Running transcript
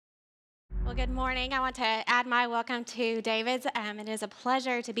Well, good morning. I want to add my welcome to David's. It is a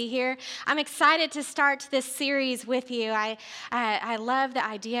pleasure to be here. I'm excited to start this series with you. I love the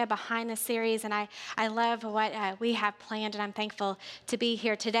idea behind the series, and I love what we have planned, and I'm thankful to be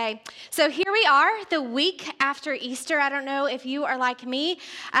here today. So here we are, the week after Easter. I don't know if you are like me,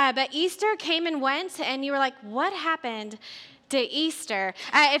 but Easter came and went, and you were like, what happened to Easter?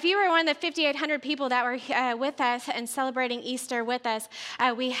 If you were one of the 5,800 people that were with us and celebrating Easter with us,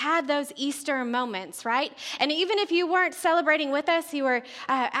 we had those Easter moments, right? And even if you weren't celebrating with us, you were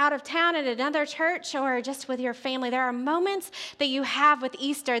out of town at another church or just with your family, there are moments that you have with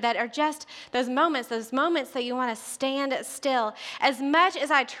Easter that are just those moments that you want to stand still. As much as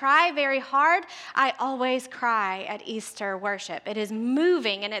I try very hard, I always cry at Easter worship. It is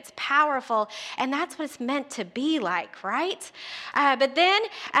moving and it's powerful, and that's what it's meant to be like, right? But then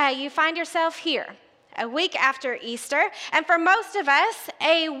you find yourself here, a week after Easter, and for most of us,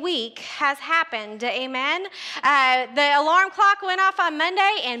 a week has happened, amen? The alarm clock went off on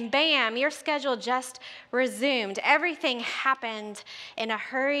Monday, and bam, your schedule just resumed. Everything happened in a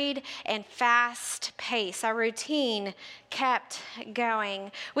hurried and fast pace. Our routine kept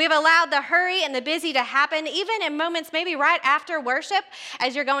going. We've allowed the hurry and the busy to happen, even in moments maybe right after worship,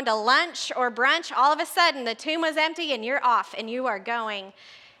 as you're going to lunch or brunch, all of a sudden the tomb was empty and you're off and you are going.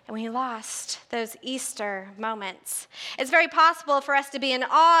 And we lost those Easter moments. It's very possible for us to be in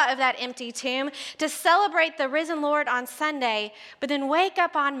awe of that empty tomb, to celebrate the risen Lord on Sunday, but then wake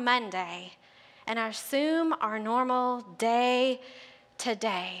up on Monday and assume our normal day to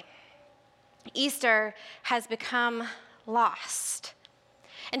day. Easter has become lost.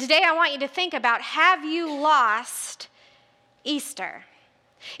 And today I want you to think about, have you lost Easter?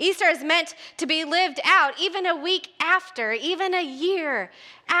 Easter is meant to be lived out even a week after, even a year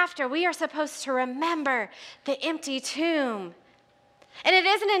after. We are supposed to remember the empty tomb. And it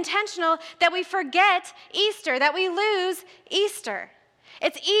isn't intentional that we forget Easter, that we lose Easter.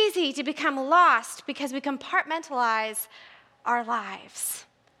 It's easy to become lost because we compartmentalize our lives.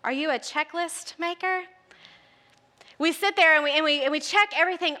 Are you a checklist maker? We sit there and we check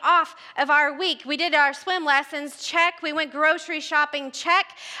everything off of our week. We did our swim lessons, check. We went grocery shopping,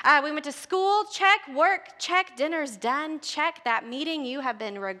 check. We went to school, check. Work, check. Dinner's done, check. That meeting you have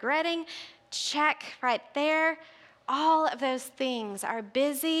been regretting, check right there. All of those things, our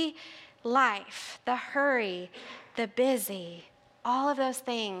busy life, the hurry, the busy, all of those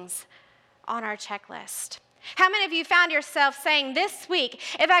things on our checklist. How many of you found yourself saying this week,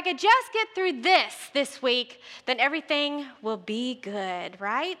 if I could just get through this week, then everything will be good,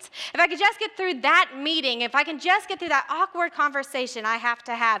 right? If I could just get through that meeting, if I can just get through that awkward conversation I have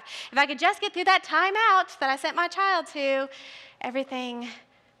to have, if I could just get through that time out that I sent my child to, everything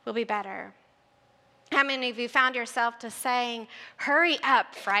will be better. How many of you found yourself to saying, hurry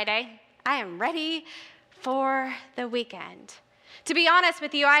up, Friday, I am ready for the weekend? To be honest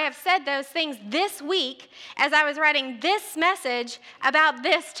with you, I have said those things this week as I was writing this message about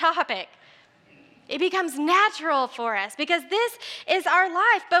this topic. It becomes natural for us because this is our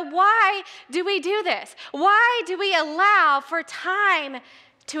life. But why do we do this? Why do we allow for time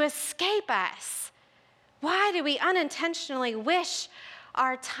to escape us? Why do we unintentionally wish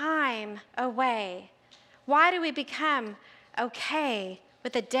our time away? Why do we become okay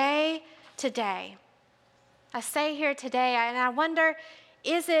with the day to day? I say here today, and I wonder,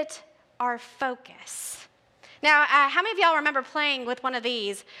 is it our focus? Now, how many of y'all remember playing with one of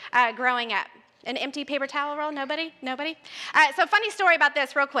these growing up? An empty paper towel roll? Nobody? So funny story about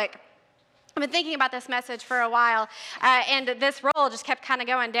this real quick. I've been thinking about this message for a while, and this roll just kept kind of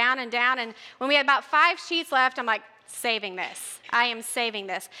going down and down, and when we had about 5 sheets left, I'm like, saving this. I am saving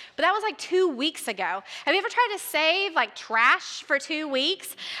this. But that was like 2 weeks ago. Have you ever tried to save like trash for 2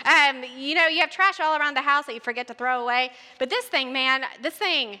 weeks? You have trash all around the house that you forget to throw away. But this thing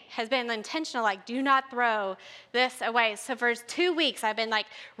has been intentional, like do not throw this away. So for 2 weeks, I've been like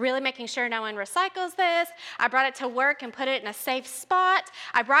really making sure no one recycles this. I brought it to work and put it in a safe spot.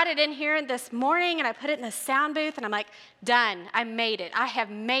 I brought it in here this morning and I put it in the sound booth and I'm like, done. I made it. I have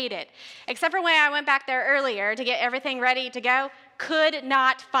made it. Except for when I went back there earlier to get everything ready to go, could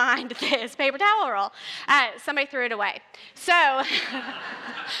not find this paper towel roll. Somebody threw it away. So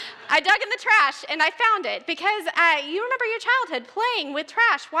I dug in the trash and I found it because you remember your childhood playing with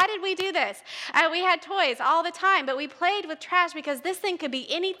trash. Why did we do this? We had toys all the time, but we played with trash because this thing could be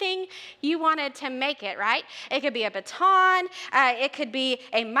anything you wanted to make it, right? It could be a baton. It could be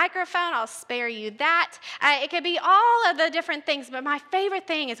a microphone. I'll spare you that. It could be all of the different things, but my favorite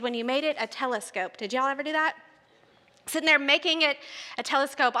thing is when you made it a telescope. Did y'all ever do that? sitting there making it a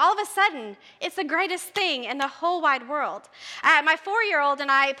telescope. All of a sudden, it's the greatest thing in the whole wide world. My 4-year-old and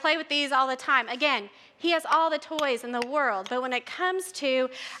I play with these all the time. Again, he has all the toys in the world, but when it comes to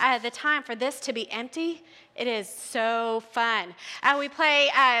the time for this to be empty, it is so fun. We play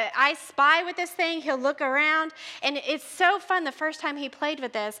I Spy with this thing. He'll look around, and it's so fun the first time he played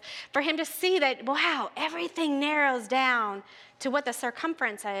with this for him to see that, wow, everything narrows down to what the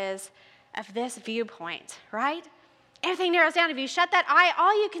circumference is of this viewpoint, right? Everything narrows down. If you shut that eye,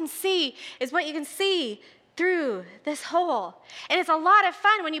 all you can see is what you can see through this hole. And it's a lot of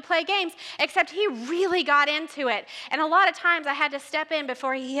fun when you play games, except he really got into it. And a lot of times I had to step in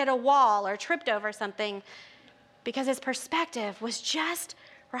before he hit a wall or tripped over something because his perspective was just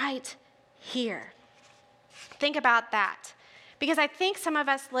right here. Think about that. Because I think some of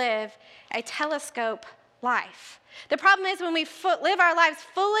us live a telescope life. The problem is when we live our lives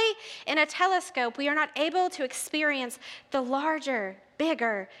fully in a telescope, we are not able to experience the larger,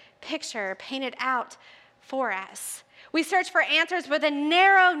 bigger picture painted out for us. We search for answers with a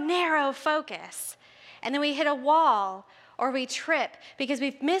narrow focus, and then we hit a wall or we trip because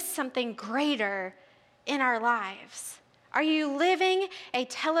we've missed something greater in our lives. Are you living a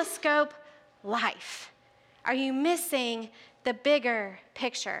telescope life? Are you missing the bigger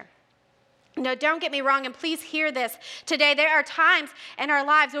picture? No, don't get me wrong, and please hear this today. There are times in our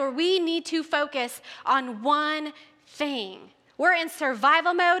lives where we need to focus on one thing. We're in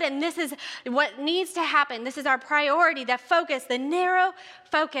survival mode, and this is what needs to happen. This is our priority, the focus, the narrow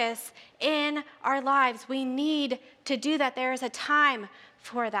focus in our lives. We need to do that. There is a time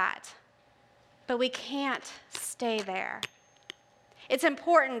for that, but we can't stay there. It's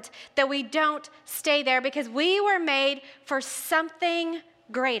important that we don't stay there because we were made for something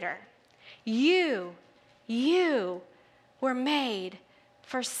greater. You were made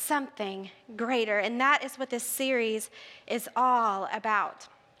for something greater, and that is what this series is all about.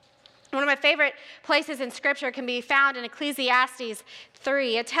 One of my favorite places in Scripture can be found in Ecclesiastes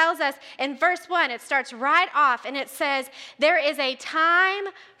 3. It tells us in verse 1, it starts right off, and it says, there is a time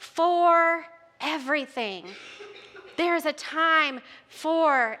for everything. There is a time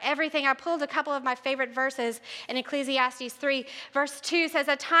for everything. I pulled a couple of my favorite verses in Ecclesiastes 3. Verse 2 says,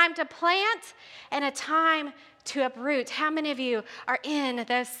 a time to plant and a time to uproot. How many of you are in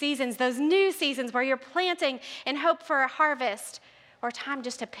those seasons, those new seasons where you're planting in hope for a harvest, or time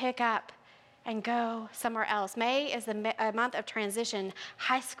just to pick up and go somewhere else? May is a month of transition.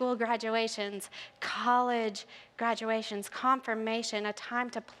 High school graduations, college graduations, confirmation, a time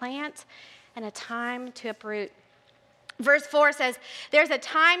to plant and a time to uproot. Verse 4 says, there's a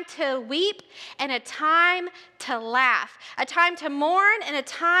time to weep and a time to laugh, a time to mourn and a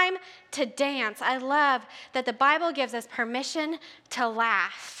time to dance. I love that the Bible gives us permission to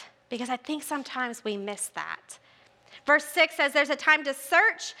laugh because I think sometimes we miss that. Verse 6 says there's a time to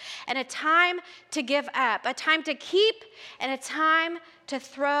search and a time to give up, a time to keep and a time to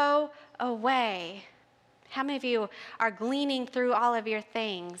throw away. How many of you are gleaning through all of your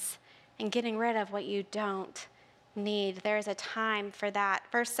things and getting rid of what you don't need? There is a time for that.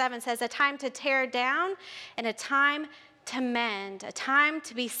 Verse 7 says a time to tear down and a time to mend, a time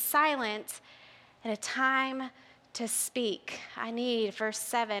to be silent and a time to speak. I need verse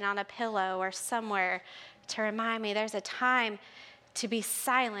 7 on a pillow or somewhere to remind me there's a time to be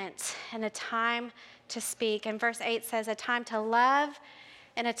silent and a time to speak. And verse 8 says a time to love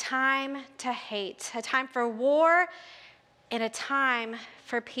and a time to hate, a time for war and a time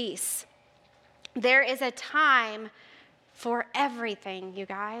for peace. There is a time for everything, you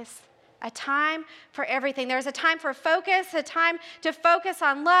guys. A time for everything. There's a time for focus, a time to focus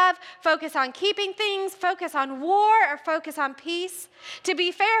on love, focus on keeping things, focus on war, or focus on peace. To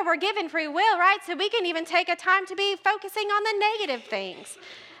be fair, we're given free will, right? So we can even take a time to be focusing on the negative things.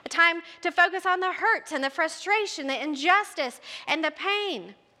 A time to focus on the hurt and the frustration, the injustice and the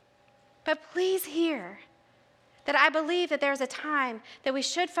pain. But please hear that I believe that there's a time that we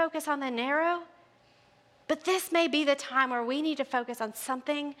should focus on the narrow. But this may be the time where we need to focus on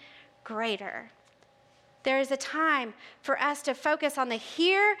something greater. There is a time for us to focus on the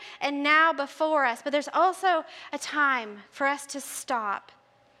here and now before us, but there's also a time for us to stop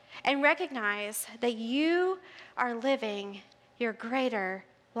and recognize that you are living your greater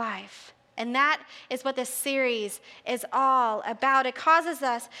life. And that is what this series is all about. It causes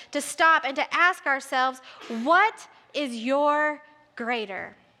us to stop and to ask ourselves, what is your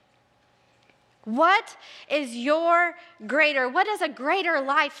greater? What is your greater? What does a greater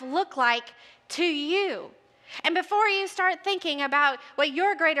life look like to you? And before you start thinking about what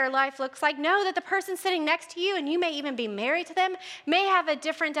your greater life looks like, know that the person sitting next to you, and you may even be married to them, may have a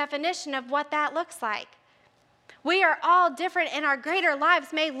different definition of what that looks like. We are all different, and our greater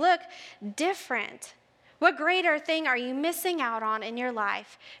lives may look different. What greater thing are you missing out on in your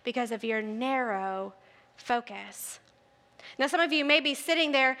life because of your narrow focus? Now, some of you may be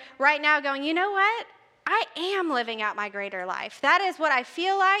sitting there right now going, you know what? I am living out my greater life. That is what I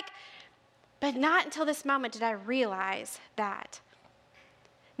feel like, but not until this moment did I realize that.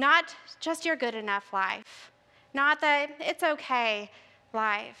 Not just your good enough life, not that it's okay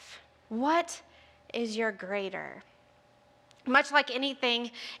life. What is your greater? Much like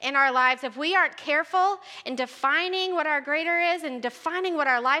anything in our lives, if we aren't careful in defining what our greater is and defining what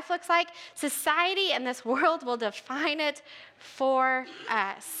our life looks like, society and this world will define it for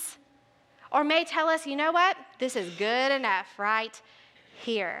us. Or may tell us, you know what? This is good enough right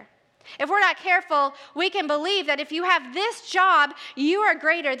here. If we're not careful, we can believe that if you have this job, you are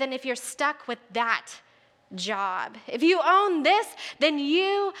greater than if you're stuck with that job. If you own this, then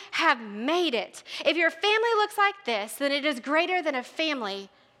you have made it. If your family looks like this, then it is greater than a family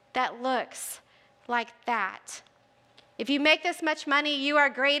that looks like that. If you make this much money, you are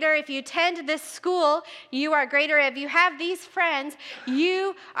greater. If you attend this school, you are greater. If you have these friends,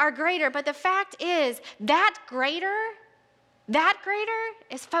 you are greater. But the fact is, that greater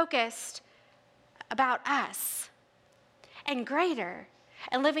is focused about us. And greater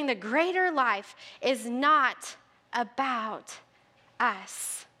and living the greater life is not about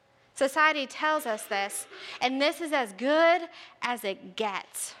us. Society tells us this, and this is as good as it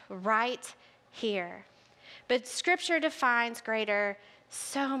gets right here. But Scripture defines greater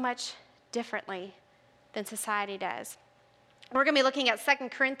so much differently than society does. We're going to be looking at 2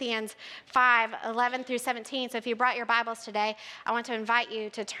 Corinthians 5, 11 through 17. So if you brought your Bibles today, I want to invite you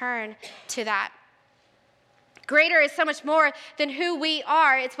to turn to that. Greater is so much more than who we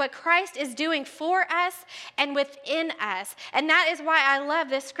are. It's what Christ is doing for us and within us. And that is why I love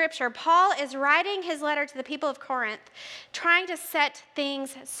this scripture. Paul is writing his letter to the people of Corinth, trying to set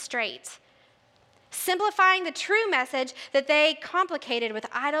things straight, simplifying the true message that they complicated with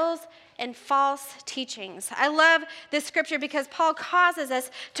idols and false teachings. I love this scripture because Paul causes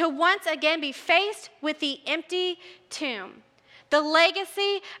us to once again be faced with the empty tomb, the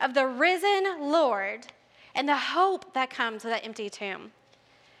legacy of the risen Lord, and the hope that comes with that empty tomb.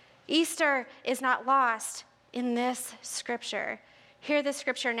 Easter is not lost in this scripture. Hear this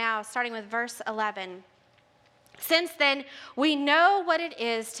scripture now, starting with verse 11. Since then, we know what it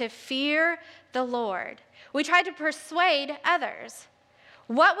is to fear the Lord. We try to persuade others.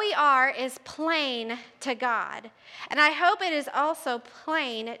 What we are is plain to God, and I hope it is also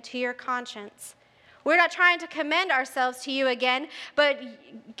plain to your conscience. We're not trying to commend ourselves to you again, but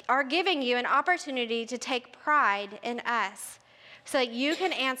are giving you an opportunity to take pride in us so that you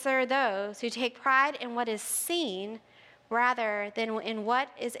can answer those who take pride in what is seen rather than in what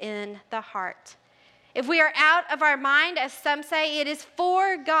is in the heart. If we are out of our mind, as some say, it is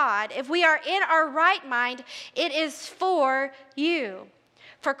for God. If we are in our right mind, it is for you.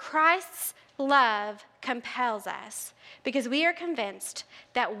 For Christ's love compels us, because we are convinced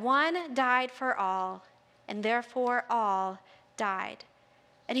that one died for all, and therefore all died.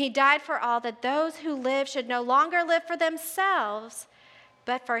 And he died for all, that those who live should no longer live for themselves,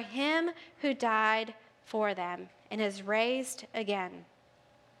 but for him who died for them and is raised again.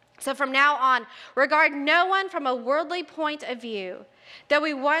 So from now on, regard no one from a worldly point of view. Though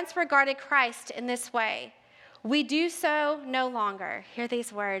we once regarded Christ in this way, we do so no longer. Hear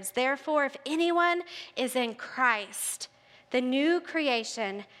these words. Therefore, if anyone is in Christ, the new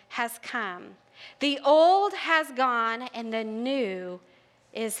creation has come. The old has gone, and the new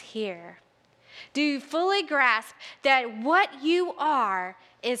is here. Do you fully grasp that what you are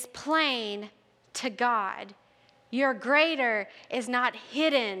is plain to God? Your greater is not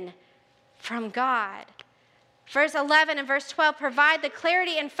hidden from God. Verse 11 and verse 12 provide the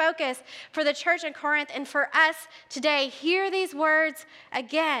clarity and focus for the church in Corinth and for us today. Hear these words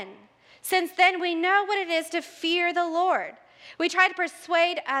again. Since then we know what it is to fear the Lord. We try to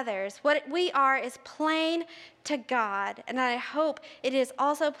persuade others. What we are is plain to God, and I hope it is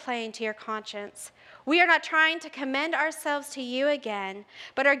also plain to your conscience. We are not trying to commend ourselves to you again,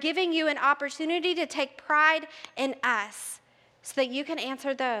 but are giving you an opportunity to take pride in us so that you can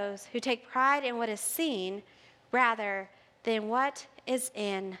answer those who take pride in what is seen rather than what is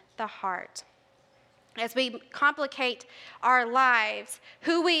in the heart. As we complicate our lives,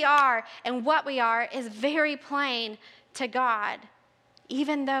 who we are and what we are is very plain to God,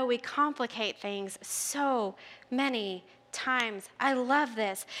 even though we complicate things so many times. I love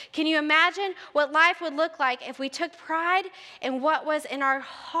this. Can you imagine what life would look like if we took pride in what was in our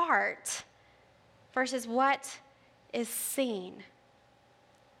heart versus what is seen?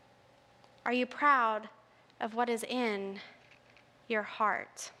 Are you proud of what is in your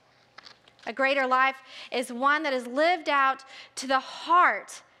heart. A greater life is one that is lived out to the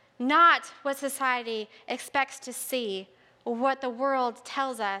heart, not what society expects to see or what the world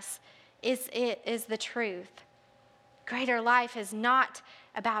tells us is the truth. Greater life is not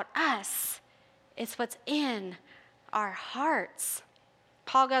about us. It's what's in our hearts.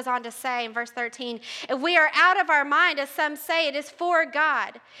 Paul goes on to say in verse 13, if we are out of our mind, as some say, it is for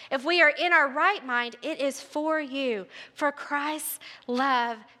God. If we are in our right mind, it is for you. For Christ's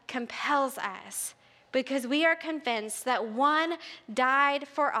love compels us, because we are convinced that one died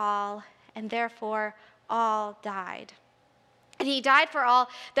for all, and therefore all died. And he died for all,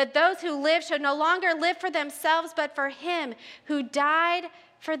 that those who live should no longer live for themselves, but for him who died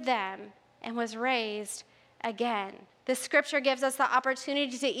for them and was raised again. The scripture gives us the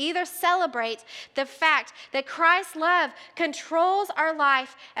opportunity to either celebrate the fact that Christ's love controls our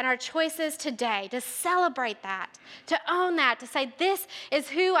life and our choices today, to celebrate that, to own that, to say, this is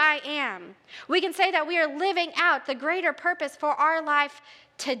who I am. We can say that we are living out the greater purpose for our life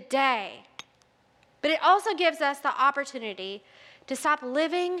today. But it also gives us the opportunity to stop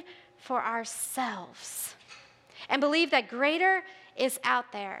living for ourselves and believe that greater is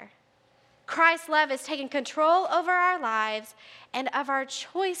out there. Christ's love is taking control over our lives and of our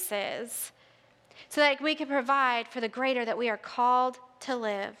choices so that we can provide for the greater that we are called to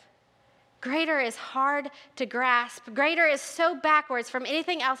live. Greater is hard to grasp. Greater is so backwards from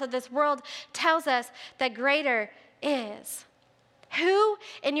anything else that this world tells us that greater is. Who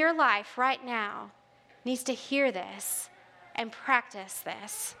in your life right now needs to hear this and practice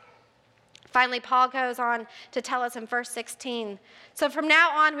this? Finally, Paul goes on to tell us in verse 16, so from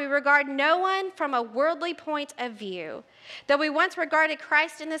now on we regard no one from a worldly point of view. Though we once regarded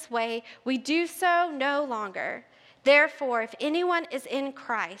Christ in this way, we do so no longer. Therefore, if anyone is in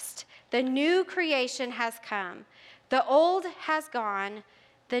Christ, the new creation has come. The old has gone,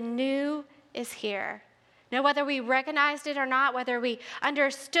 the new is here. Now, whether we recognized it or not, whether we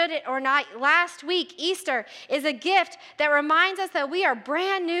understood it or not, last week, Easter is a gift that reminds us that we are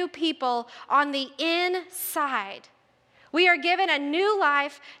brand new people on the inside. We are given a new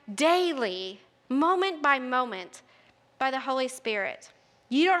life daily, moment by moment, by the Holy Spirit.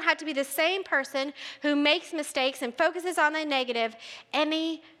 You don't have to be the same person who makes mistakes and focuses on the negative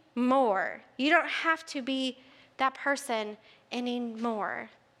anymore. You don't have to be that person anymore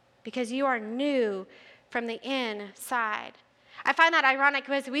because you are new from the inside. I find that ironic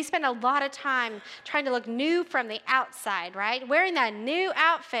because we spend a lot of time trying to look new from the outside, right? Wearing that new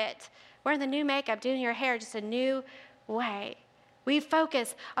outfit, wearing the new makeup, doing your hair just a new way. We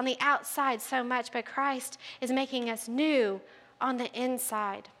focus on the outside so much, but Christ is making us new on the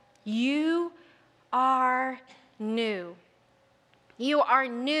inside. You are new. You are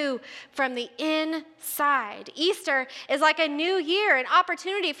new from the inside. Easter is like a new year, an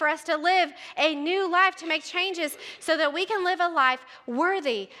opportunity for us to live a new life, to make changes so that we can live a life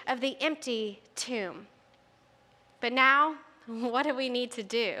worthy of the empty tomb. But now, what do we need to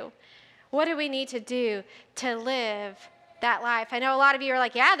do? What do we need to do to live that life? I know a lot of you are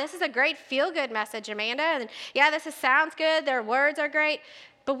like, yeah, this is a great feel-good message, Amanda. And yeah, sounds good. Their words are great.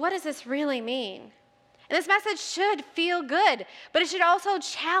 But what does this really mean? And this message should feel good, but it should also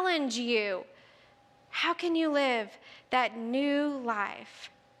challenge you. How can you live that new life?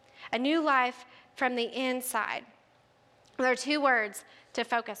 A new life from the inside. There are two words to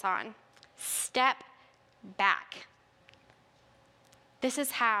focus on. Step back. This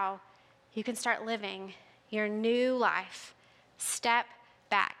is how you can start living your new life. Step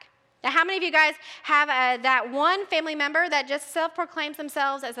back. Now, how many of you guys have that one family member that just self-proclaims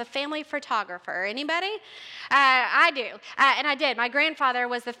themselves as a family photographer? Anybody? I do, and I did. My grandfather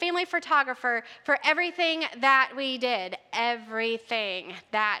was the family photographer for everything that we did. Everything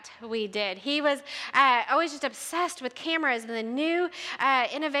that we did. He was always just obsessed with cameras and the new,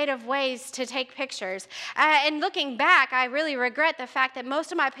 innovative ways to take pictures. And looking back, I really regret the fact that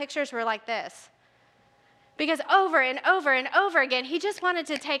most of my pictures were like this. Because over and over and over again, he just wanted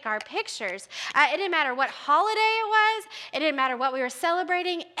to take our pictures. It didn't matter what holiday it was. It didn't matter what we were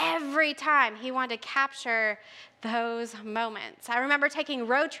celebrating. Every time he wanted to capture those moments. I remember taking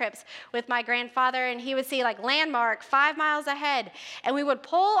road trips with my grandfather, and he would see like landmark 5 miles ahead. And we would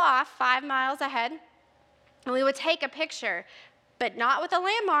pull off 5 miles ahead, and we would take a picture, but not with a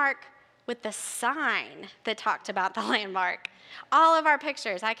landmark, with the sign that talked about the landmark. All of our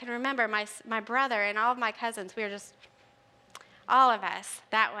pictures, I can remember my brother and all of my cousins, we were just, all of us,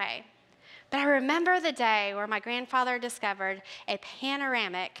 that way. But I remember the day where my grandfather discovered a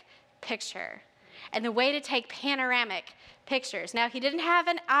panoramic picture. and the way to take panoramic pictures. Now, he didn't have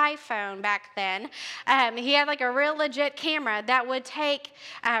an iPhone back then. He had like a real legit camera that would take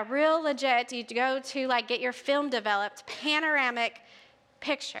real legit, you'd go to like get your film developed, panoramic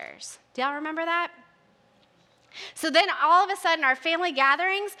pictures. Do y'all remember that? So then all of a sudden our family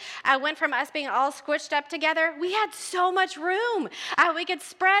gatherings went from us being all squished up together. We had so much room. We could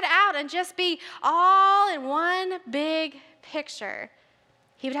spread out and just be all in one big picture.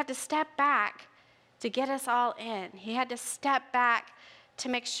 He would have to step back to get us all in. He had to step back to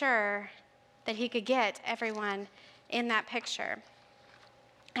make sure that he could get everyone in that picture.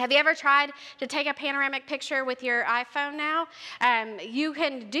 Have you ever tried to take a panoramic picture with your iPhone now? You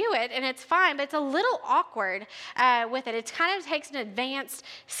can do it, and it's fine, but it's a little awkward with it. It kind of takes an advanced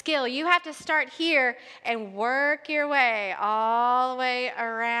skill. You have to start here and work your way all the way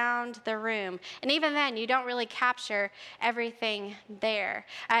around the room. And even then, you don't really capture everything there.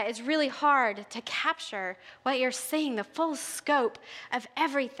 It's really hard to capture what you're seeing, the full scope of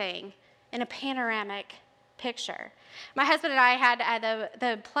everything in a panoramic picture. My husband and I had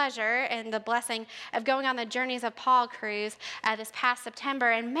the pleasure and the blessing of going on the Journeys of Paul cruise this past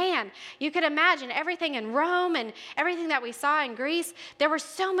September. And man, you could imagine everything in Rome and everything that we saw in Greece. There were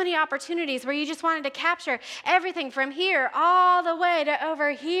so many opportunities where you just wanted to capture everything from here all the way to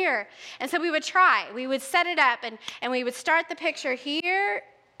over here. And so we would try. We would set it up and we would start the picture here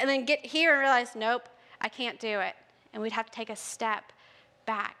and then get here and realize, nope, I can't do it. And we'd have to take a step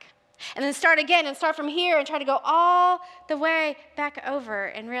back. And then start again and start from here and try to go all the way back over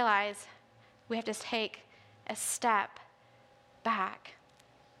and realize we have to take a step back.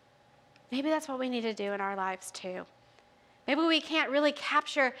 Maybe that's what we need to do in our lives too. Maybe we can't really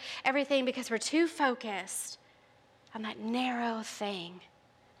capture everything because we're too focused on that narrow thing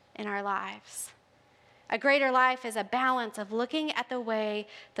in our lives. A greater life is a balance of looking at the way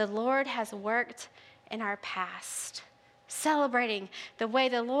the Lord has worked in our past. Celebrating the way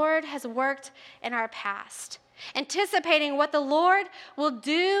the Lord has worked in our past, anticipating what the Lord will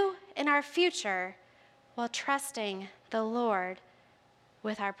do in our future while trusting the Lord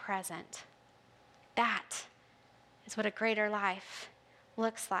with our present. That is what a greater life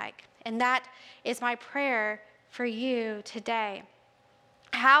looks like. And that is my prayer for you today.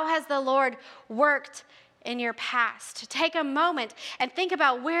 How has the Lord worked in your past? Take a moment and think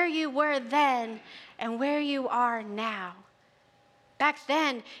about where you were then and where you are now. Back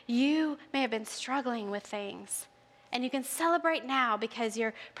then, you may have been struggling with things, and you can celebrate now because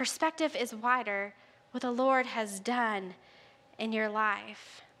your perspective is wider what the Lord has done in your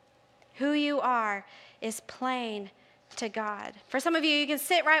life. Who you are is plain to God. For some of you, you can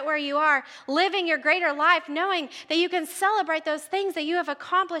sit right where you are, living your greater life, knowing that you can celebrate those things that you have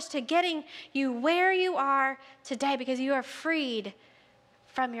accomplished to getting you where you are today because you are freed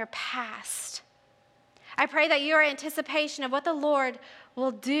from your past. I pray that you are in anticipation of what the Lord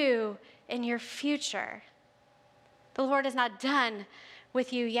will do in your future. The Lord is not done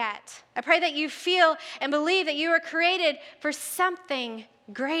with you yet. I pray that you feel and believe that you are created for something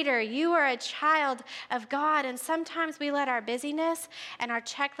greater. You are a child of God, and sometimes we let our busyness and our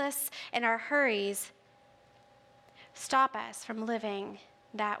checklists and our hurries stop us from living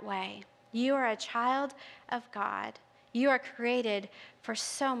that way. You are a child of God. You are created for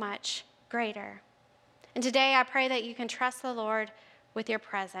so much greater. And today I pray that you can trust the Lord with your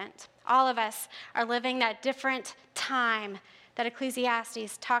present. All of us are living that different time that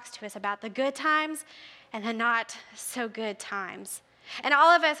Ecclesiastes talks to us about, the good times and the not so good times. And all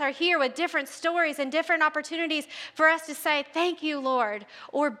of us are here with different stories and different opportunities for us to say, thank you, Lord,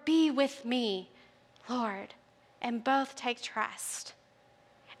 or be with me, Lord. And both take trust.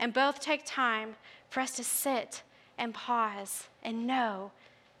 And both take time for us to sit and pause and know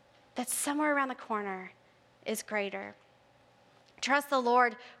that somewhere around the corner is greater. Trust the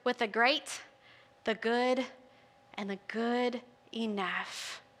Lord with the great, the good, and the good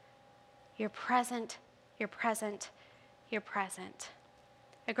enough. Your present, your present, your present.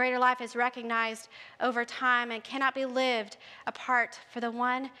 A greater life is recognized over time and cannot be lived apart for the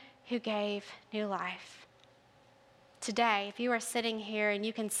one who gave new life. Today, if you are sitting here and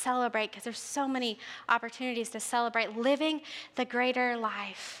you can celebrate, because there's so many opportunities to celebrate living the greater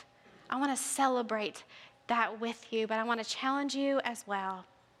life, I want to celebrate that with you, but I want to challenge you as well.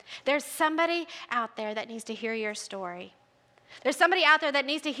 There's somebody out there that needs to hear your story. There's somebody out there that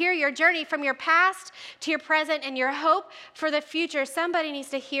needs to hear your journey from your past to your present and your hope for the future. Somebody needs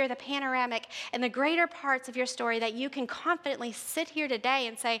to hear the panoramic and the greater parts of your story that you can confidently sit here today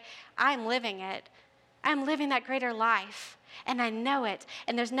and say, I'm living it. I'm living that greater life, and I know it.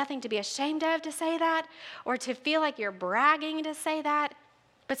 And there's nothing to be ashamed of to say that or to feel like you're bragging to say that.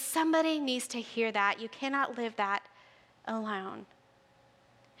 But somebody needs to hear that. You cannot live that alone.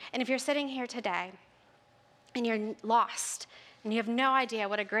 And if you're sitting here today and you're lost and you have no idea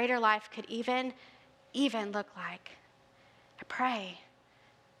what a greater life could even look like, I pray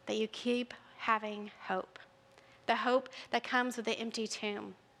that you keep having hope. The hope that comes with the empty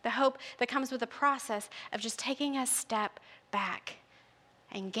tomb. The hope that comes with the process of just taking a step back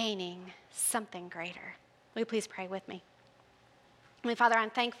and gaining something greater. Will you please pray with me? Heavenly Father, I'm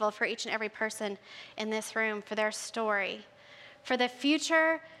thankful for each and every person in this room, for their story, for the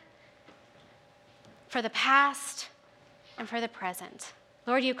future, for the past, and for the present.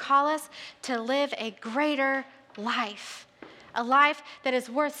 Lord, you call us to live a greater life, a life that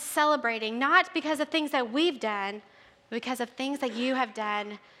is worth celebrating, not because of things that we've done, but because of things that you have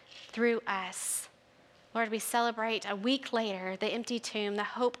done through us. Lord, we celebrate a week later the empty tomb, the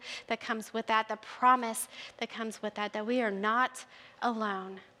hope that comes with that, the promise that comes with that we are not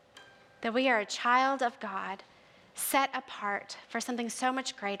alone, that we are a child of God, set apart for something so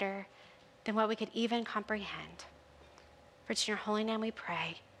much greater than what we could even comprehend. For it's in your holy name we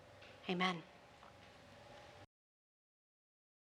pray. Amen.